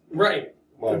apologize? Right.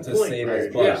 Well, Good to point. save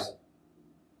his Right. buzz.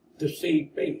 To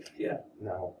save face,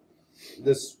 No.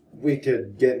 We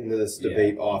could get into this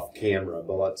debate off camera,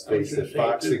 but let's face it,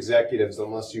 Fox executives,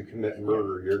 unless you commit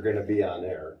murder, you're going to be on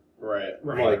air. Right.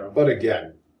 Like, but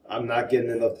again, I'm not getting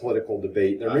into the political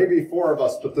debate. There may be four of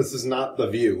us, but this is not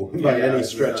The View by any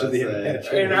stretch of the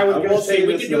imagination. And I was going to say,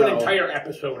 we could do an now. entire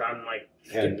episode on, like,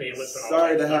 Skip Bayless and all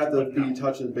Sorry that to have stuff, to be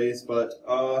touching base, but,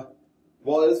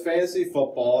 well, it is fantasy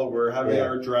football. We're having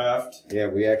our draft. Yeah,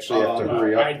 we actually have to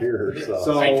hurry up here.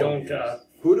 So I don't...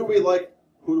 who do we like?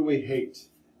 Who do we hate?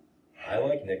 I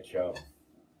like Nick Chubb.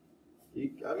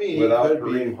 Without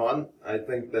Kareem Hunt, I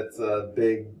think that's a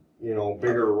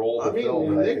bigger role to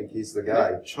fill. I think he's the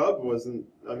guy. Nick Chubb wasn't.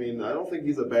 I don't think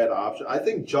he's a bad option. I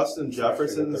think Justin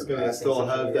Jefferson is going to still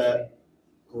have that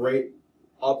great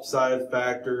upside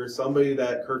factor. Somebody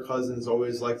that Kirk Cousins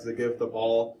always likes to give the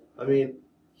ball.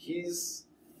 He's.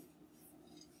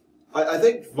 I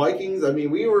think Vikings.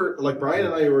 We were like Brian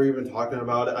and I were even talking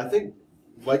about it. I think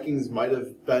Vikings might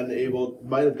have gotten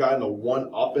a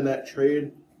one-up in that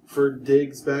trade for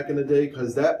Diggs back in the day,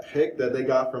 because that pick that they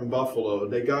got from Buffalo,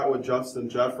 they got with Justin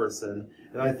Jefferson,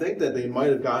 and I think that they might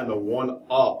have gotten a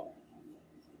one-up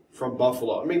from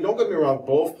Buffalo. Don't get me wrong,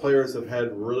 both players have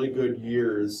had really good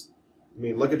years.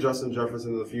 Look at Justin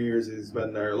Jefferson in the few years he's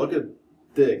been there. Look at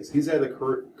Diggs. He's had a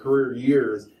career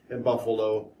years in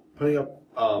Buffalo, putting up,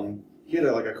 he had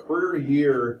a career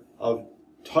year of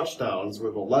touchdowns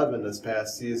with 11 this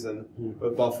past season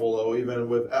with Buffalo, even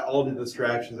with all the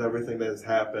distractions, everything that has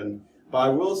happened. But I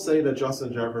will say that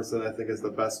Justin Jefferson, I think, is the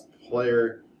best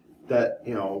player that,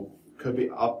 could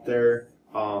be up there.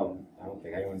 I don't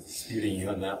think anyone's disputing you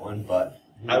on that one, but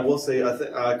I will say, I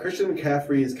think Christian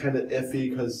McCaffrey is kind of iffy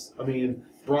because,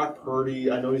 Brock Purdy,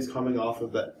 I know he's coming off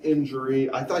of that injury.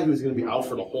 I thought he was going to be out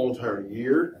for the whole entire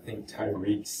year. I think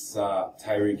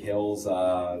Tyreek Hill's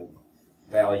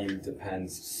value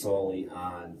depends solely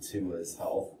on Tua's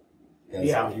health. Because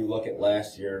if you look at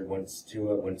last year, when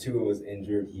Tua was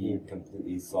injured, he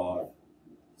completely saw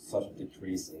such a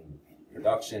decrease in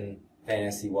production,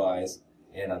 fantasy-wise,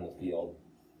 and on the field.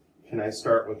 Can I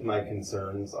start with my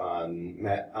concerns on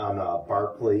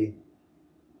Barkley?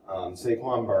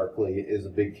 Saquon Barkley is a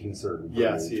big concern for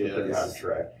yes, me he with the is.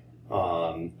 contract.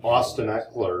 Austin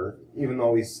Eckler, even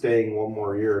though he's staying one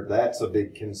more year, that's a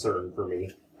big concern for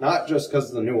me. Not just because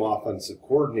of the new offensive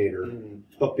coordinator,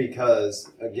 but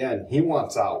because, again, he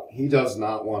wants out. He does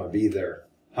not want to be there.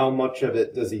 How much of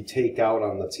it does he take out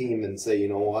on the team and say, you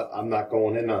know what, I'm not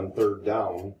going in on third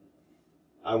down.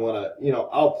 I want to,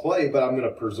 I'll play, but I'm going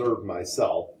to preserve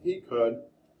myself. He could.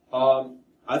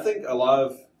 I think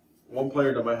one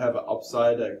player that might have an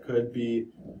upside that could be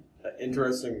an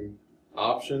interesting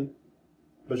option,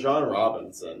 Bijan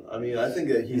Robinson. I think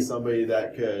that he's somebody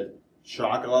that could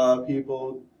shock a lot of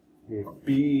people,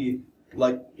 be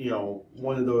like,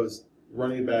 one of those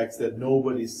running backs that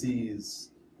nobody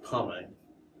sees coming.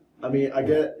 I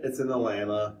get it's in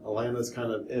Atlanta. Atlanta's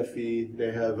kind of iffy.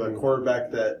 They have a quarterback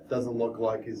that doesn't look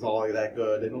like he's all that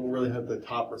good. They don't really have the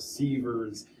top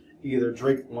receivers either.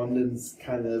 Drake London's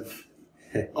kind of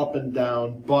up and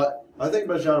down. But I think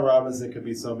Bijan Robinson could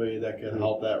be somebody that can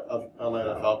help that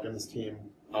Atlanta Falcons team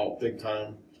out big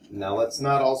time. Now, let's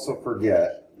not also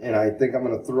forget, and I think I'm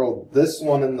going to throw this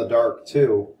one in the dark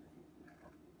too,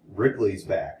 Wrigley's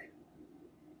back.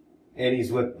 And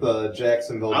he's with the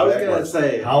Jacksonville Jaguars. I was going to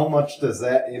say, how much does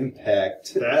that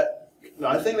impact?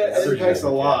 I think that impacts a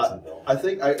lot. I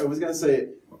was going to say,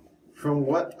 from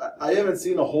what I haven't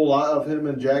seen a whole lot of him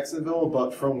in Jacksonville,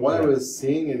 but from what I was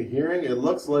seeing and hearing, it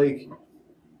looks like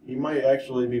he might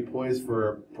actually be poised for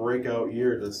a breakout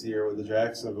year this year with the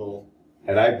Jacksonville.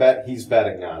 And I bet he's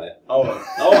betting on it.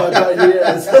 I bet he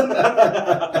is.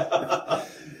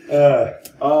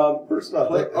 First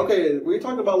of all, okay, we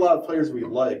talked about a lot of players we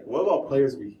like. What about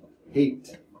players we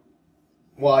hate?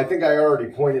 Well, I think I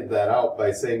already pointed that out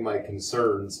by saying my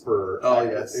concerns for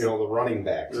the running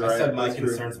backs. I said my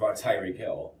concerns about Tyreek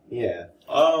Hill. Yeah.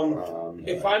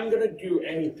 If I'm gonna do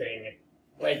anything,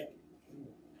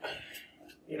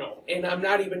 and I'm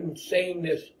not even saying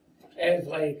this as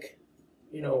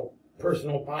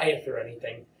personal bias or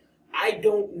anything, I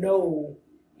don't know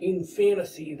in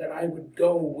fantasy that I would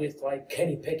go with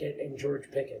Kenny Pickett and George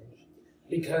Pickens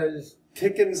because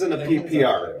Pickens in a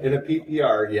PPR. In a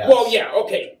PPR, yes. Well, yeah,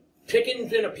 okay.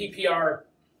 Pickens in a PPR,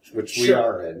 which we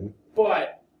are in.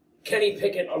 But Kenny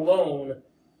Pickett alone,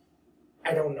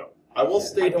 I don't know. I will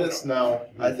state this now.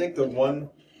 I think the one,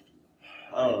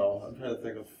 I don't know. I'm trying to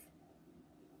think of.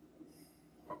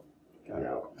 God,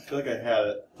 I feel like I had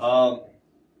it.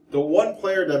 The one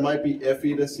player that might be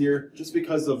iffy this year, just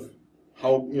because of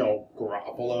how,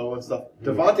 Garoppolo and stuff.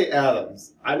 Devontae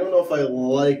Adams. I don't know if I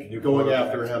like going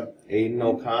after him. Aiden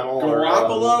O'Connell.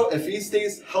 Garoppolo, if he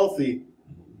stays healthy,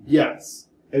 yes.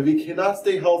 If he cannot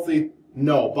stay healthy,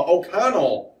 no. But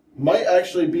O'Connell might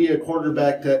actually be a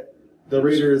quarterback that the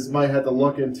Raiders might have to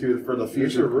look into for the future.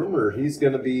 There's a rumor he's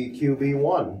going to be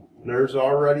QB1. There's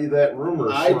already that rumor.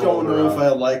 I don't know if I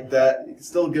like that.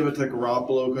 Still give it to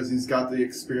Garoppolo because he's got the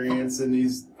experience and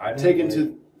he's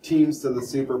taken teams to the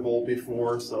Super Bowl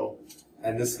before. So,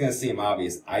 and this is going to seem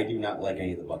obvious. I do not like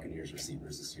any of the Buccaneers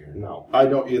receivers this year. No, I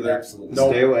don't either. Absolutely.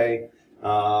 No. Stay away.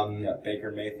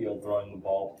 Baker Mayfield throwing the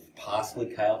ball.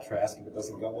 Possibly Kyle Trask if it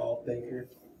doesn't go well with Baker.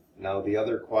 Now the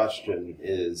other question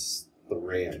is the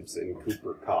Rams and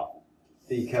Cooper Kupp.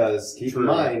 Because keep in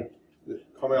mind,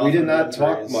 we did not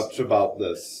talk much about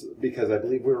this because I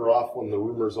believe we were off when the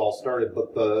rumors all started,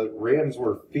 but the Rams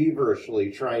were feverishly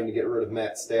trying to get rid of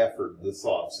Matt Stafford this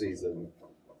offseason.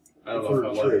 I don't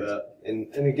know if I like that.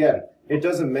 And again, it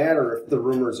doesn't matter if the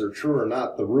rumors are true or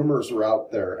not. The rumors are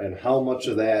out there, and how much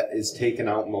of that is taken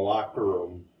out in the locker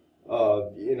room.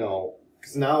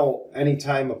 Because now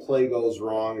anytime a play goes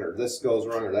wrong or this goes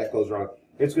wrong or that goes wrong,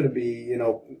 it's going to be,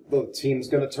 the team's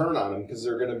going to turn on them because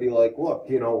they're going to be like, look,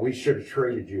 we should have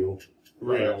traded you.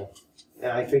 Right.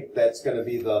 And I think that's going to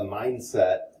be the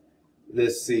mindset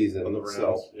this season. On the Rams,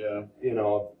 so,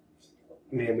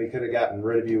 we could have gotten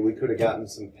rid of you. We could have gotten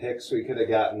some picks. We could have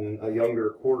gotten a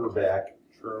younger quarterback.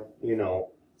 True.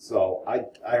 So I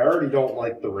already don't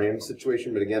like the Rams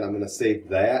situation, but again, I'm going to save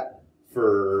that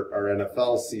for our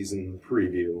NFL season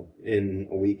preview in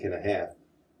a week and a half.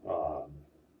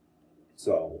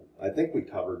 So I think we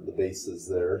covered the bases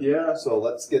there. Yeah. So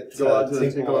let's get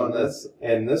Tinkle on this.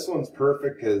 And this one's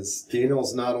perfect because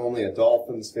Daniel's not only a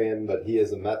Dolphins fan, but he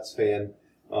is a Mets fan.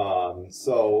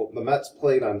 So the Mets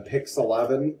played on Pix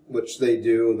 11, which they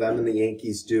do. Them and the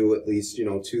Yankees do at least,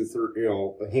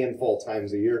 a handful of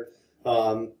times a year.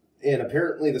 And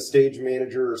apparently the stage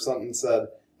manager or something said,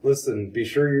 listen, be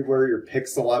sure you wear your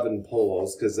Pix 11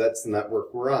 polos because that's the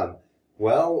network we're on.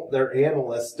 Well, their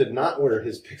analyst did not wear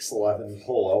his Pix 11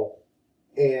 polo,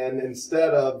 and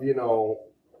instead of,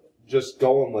 just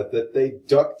going with it, they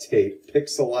duct taped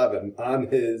Pix 11 on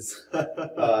his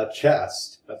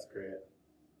chest. That's great.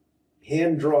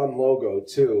 Hand-drawn logo,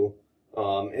 too.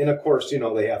 And, of course,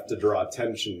 they have to draw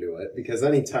attention to it, because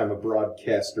anytime a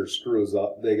broadcaster screws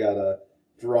up, they got to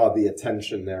draw the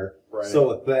attention there. Right. So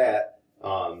with that,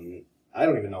 I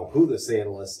don't even know who this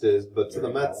analyst is, but to the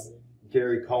Mets...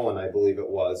 Gary Cohen, I believe it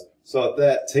was. So at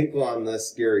that, Tinkle on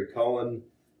this, Gary Cohen.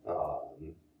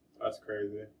 That's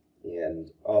crazy.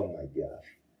 And, oh my gosh.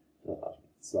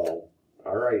 So,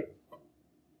 all right.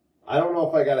 I don't know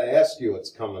if I got to ask you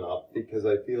what's coming up because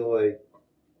I feel like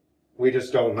we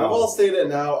just don't know. I will state it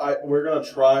now. We're going to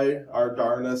try our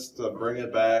darnest to bring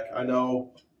it back. I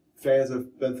know fans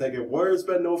have been thinking, where's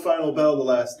been no final bell the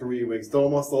last 3 weeks?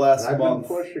 Almost the last month.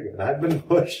 I've been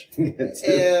pushing it. Too.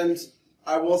 And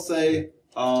I will say,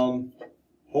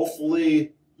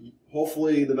 hopefully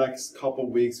the next couple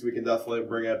weeks we can definitely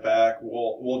bring it back.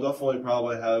 We'll definitely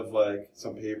probably have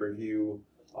some pay-per-view.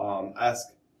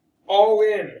 Ask All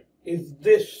In is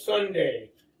this Sunday.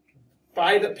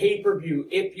 Buy the pay-per-view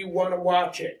if you want to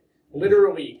watch it.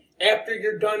 Literally, after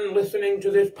you're done listening to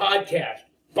this podcast,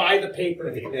 buy the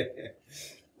pay-per-view.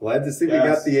 Glad to see we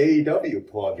got the AEW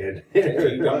plug in.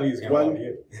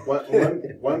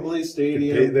 Wembley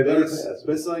Stadium,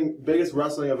 biggest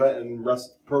wrestling event in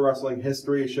pro wrestling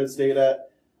history, should state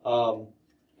at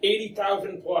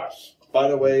 80,000 plus. By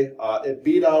the way, it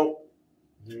beat out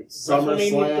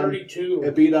WrestleMania 32.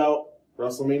 It beat out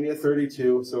WrestleMania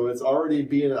 32, so it's already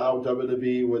beaten out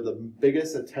WWE with the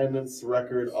biggest attendance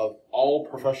record of all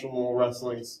professional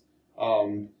wrestling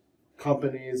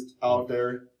companies out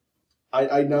there.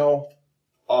 I know,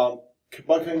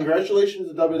 but congratulations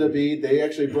to WWE. They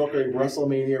actually broke a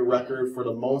WrestleMania record for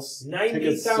the most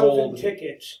 90,000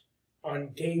 tickets on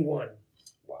day one.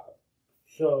 Wow.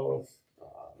 So,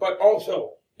 but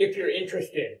also, if you're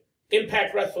interested,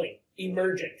 Impact Wrestling,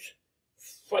 Emergence,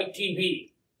 Fight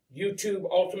TV, YouTube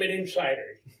Ultimate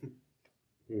Insiders,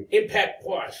 Impact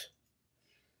Plus,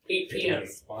 8 p.m.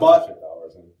 But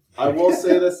I will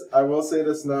say this. I will say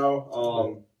this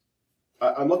now.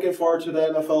 I'm looking forward to the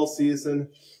NFL season.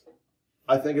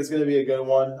 I think it's going to be a good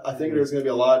one. I think there's going to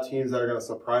be a lot of teams that are going to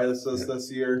surprise us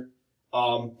this year.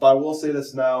 But I will say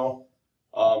this now.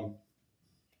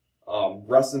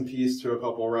 Rest in peace to a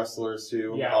couple of wrestlers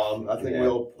too. Yeah. I think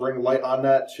we'll bring light on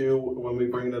that too when we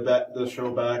bring the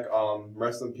show back.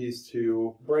 Rest in peace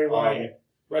to Bray Wyatt.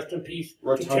 Rest in peace to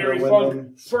Rotunda Terry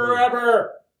Wyndham. Funk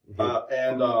forever.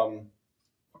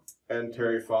 And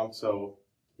Terry Funk. So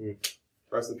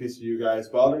rest in peace to you guys.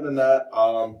 But other than that,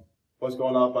 what's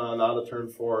going up on Out of Turn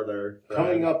 4 there?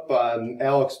 Coming up on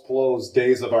Alex Plough's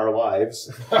Days of Our Lives.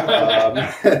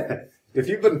 If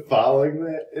you've been following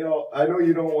that, I know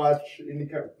you don't watch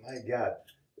IndyCar. My God.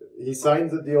 He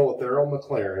signs a deal with Errol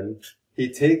McLaren.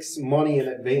 He takes money in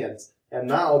advance. And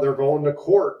now they're going to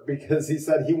court because he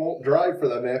said he won't drive for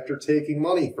them after taking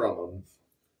money from them.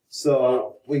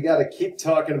 So we got to keep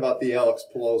talking about the Alex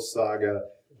Plough saga.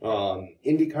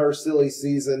 IndyCar silly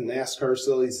season, NASCAR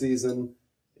silly season,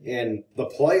 and the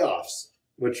playoffs,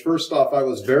 which first off I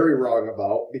was very wrong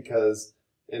about because...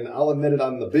 And I'll admit it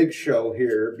on the big show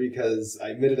here because I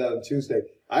admitted it on Tuesday.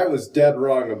 I was dead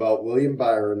wrong about William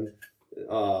Byron.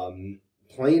 Plain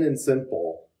and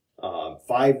simple.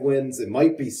 5 wins. It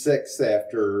might be 6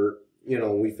 after,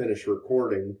 we finish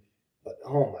recording. But,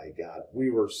 oh, my God. We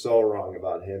were so wrong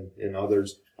about him and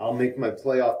others. I'll make my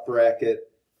playoff bracket,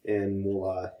 and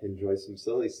we'll enjoy some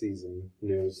silly season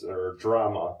news or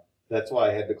drama. That's why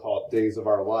I had to call it Days of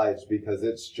Our Lives, because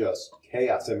it's just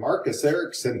chaos. And Marcus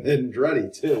Ericsson and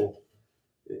Andretti, too.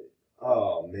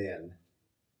 Oh, man.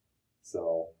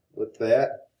 So, with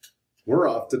that, we're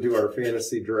off to do our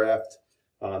fantasy draft.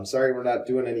 I'm sorry we're not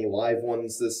doing any live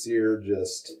ones this year.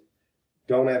 Just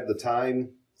don't have the time.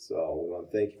 So, we want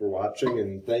to thank you for watching,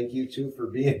 and thank you, too, for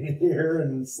being here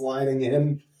and sliding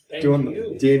in.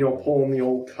 Daniel pulling the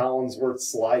old Collinsworth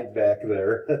slide back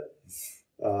there.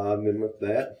 And with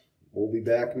that... We'll be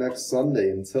back next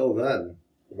Sunday. Until then,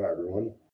 goodbye, everyone.